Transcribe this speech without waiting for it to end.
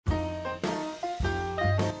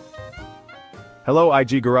Hello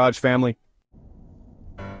IG Garage family.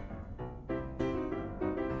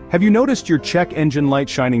 Have you noticed your check engine light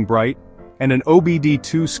shining bright? And an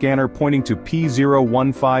OBD2 scanner pointing to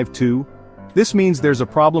P0152? This means there's a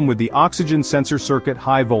problem with the oxygen sensor circuit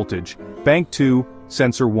high voltage, bank 2,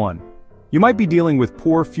 sensor 1. You might be dealing with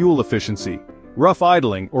poor fuel efficiency, rough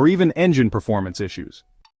idling, or even engine performance issues.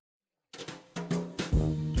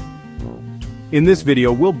 In this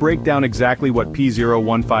video we'll break down exactly what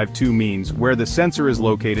P0152 means, where the sensor is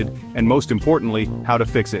located, and most importantly, how to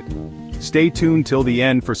fix it. Stay tuned till the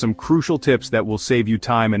end for some crucial tips that will save you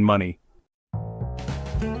time and money.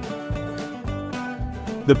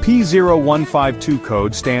 The P0152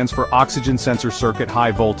 code stands for Oxygen Sensor Circuit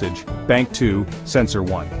High Voltage, Bank 2, Sensor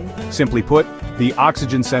 1. Simply put, the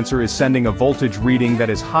oxygen sensor is sending a voltage reading that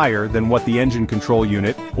is higher than what the engine control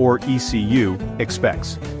unit, or ECU,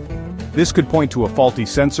 expects. This could point to a faulty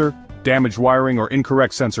sensor, damaged wiring, or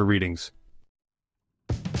incorrect sensor readings.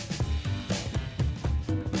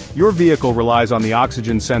 Your vehicle relies on the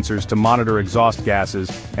oxygen sensors to monitor exhaust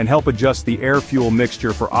gases and help adjust the air-fuel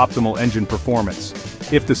mixture for optimal engine performance.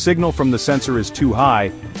 If the signal from the sensor is too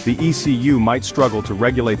high, the ECU might struggle to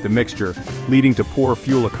regulate the mixture, leading to poor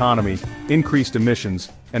fuel economy, increased emissions,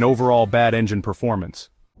 and overall bad engine performance.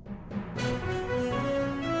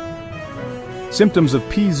 Symptoms of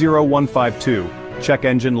P0152: check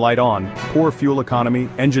engine light on, poor fuel economy,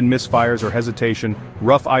 engine misfires or hesitation,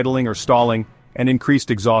 rough idling or stalling, and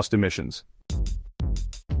increased exhaust emissions.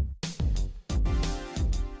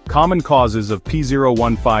 Common causes of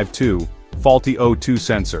P0152: faulty O2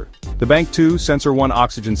 sensor. The Bank 2 Sensor 1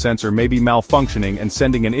 oxygen sensor may be malfunctioning and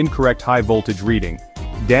sending an incorrect high voltage reading.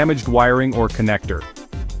 Damaged wiring or connector.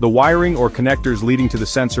 The wiring or connectors leading to the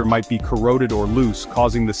sensor might be corroded or loose,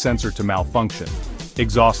 causing the sensor to malfunction.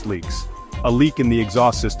 Exhaust leaks. A leak in the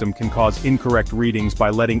exhaust system can cause incorrect readings by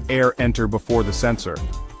letting air enter before the sensor.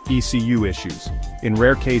 ECU issues. In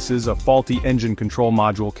rare cases, a faulty engine control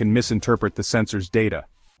module can misinterpret the sensor's data.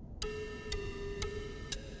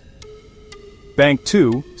 Bank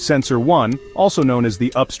 2, Sensor 1, also known as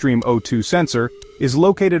the upstream O2 sensor, is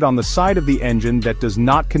located on the side of the engine that does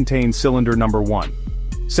not contain cylinder number 1.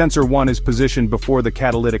 Sensor 1 is positioned before the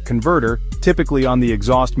catalytic converter, typically on the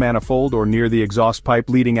exhaust manifold or near the exhaust pipe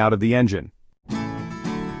leading out of the engine.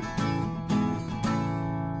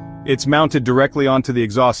 It's mounted directly onto the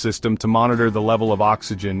exhaust system to monitor the level of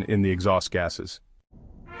oxygen in the exhaust gases.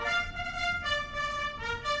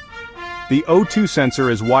 The O2 sensor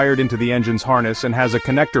is wired into the engine's harness and has a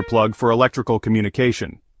connector plug for electrical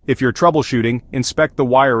communication. If you're troubleshooting, inspect the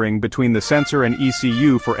wiring between the sensor and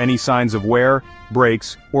ECU for any signs of wear,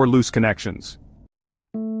 breaks, or loose connections.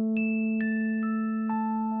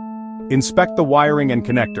 Inspect the wiring and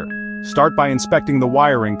connector. Start by inspecting the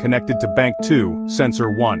wiring connected to Bank 2, Sensor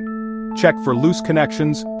 1. Check for loose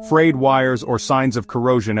connections, frayed wires, or signs of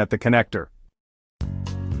corrosion at the connector.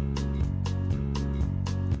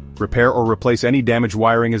 Repair or replace any damaged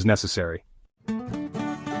wiring as necessary.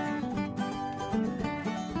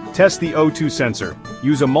 Test the O2 sensor.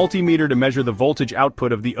 Use a multimeter to measure the voltage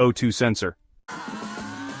output of the O2 sensor.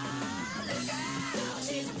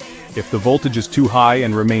 If the voltage is too high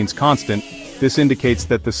and remains constant, this indicates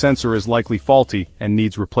that the sensor is likely faulty and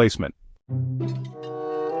needs replacement.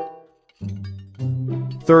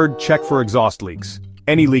 Third, check for exhaust leaks.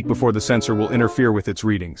 Any leak before the sensor will interfere with its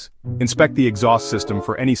readings. Inspect the exhaust system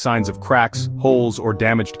for any signs of cracks, holes, or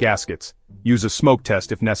damaged gaskets. Use a smoke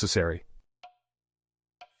test if necessary.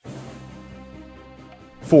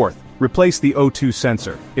 Fourth, replace the O2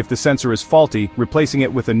 sensor. If the sensor is faulty, replacing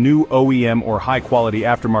it with a new OEM or high-quality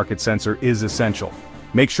aftermarket sensor is essential.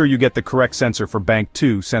 Make sure you get the correct sensor for Bank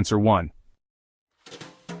 2, Sensor 1.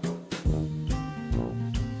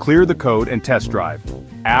 Clear the code and test drive.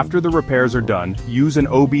 After the repairs are done, use an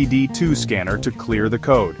OBD2 scanner to clear the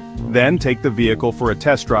code. Then take the vehicle for a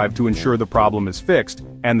test drive to ensure the problem is fixed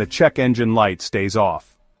and the check engine light stays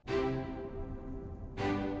off.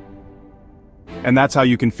 And that's how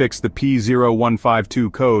you can fix the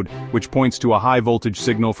P0152 code, which points to a high voltage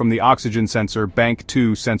signal from the oxygen sensor Bank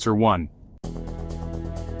 2 Sensor 1.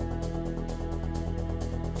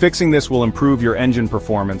 Fixing this will improve your engine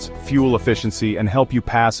performance, fuel efficiency, and help you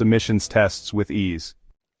pass emissions tests with ease.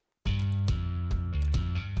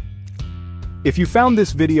 If you found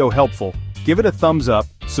this video helpful, give it a thumbs up,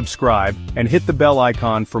 subscribe, and hit the bell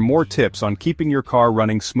icon for more tips on keeping your car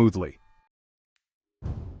running smoothly.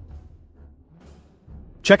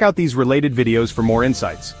 Check out these related videos for more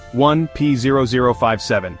insights. 1.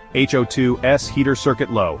 P0057, HO2S heater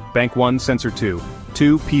circuit low, Bank 1 sensor 2.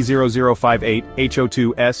 2. P0058,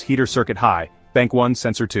 HO2S heater circuit high, Bank 1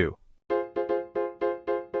 sensor 2.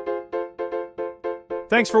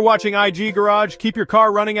 Thanks for watching IG Garage. Keep your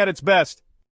car running at its best.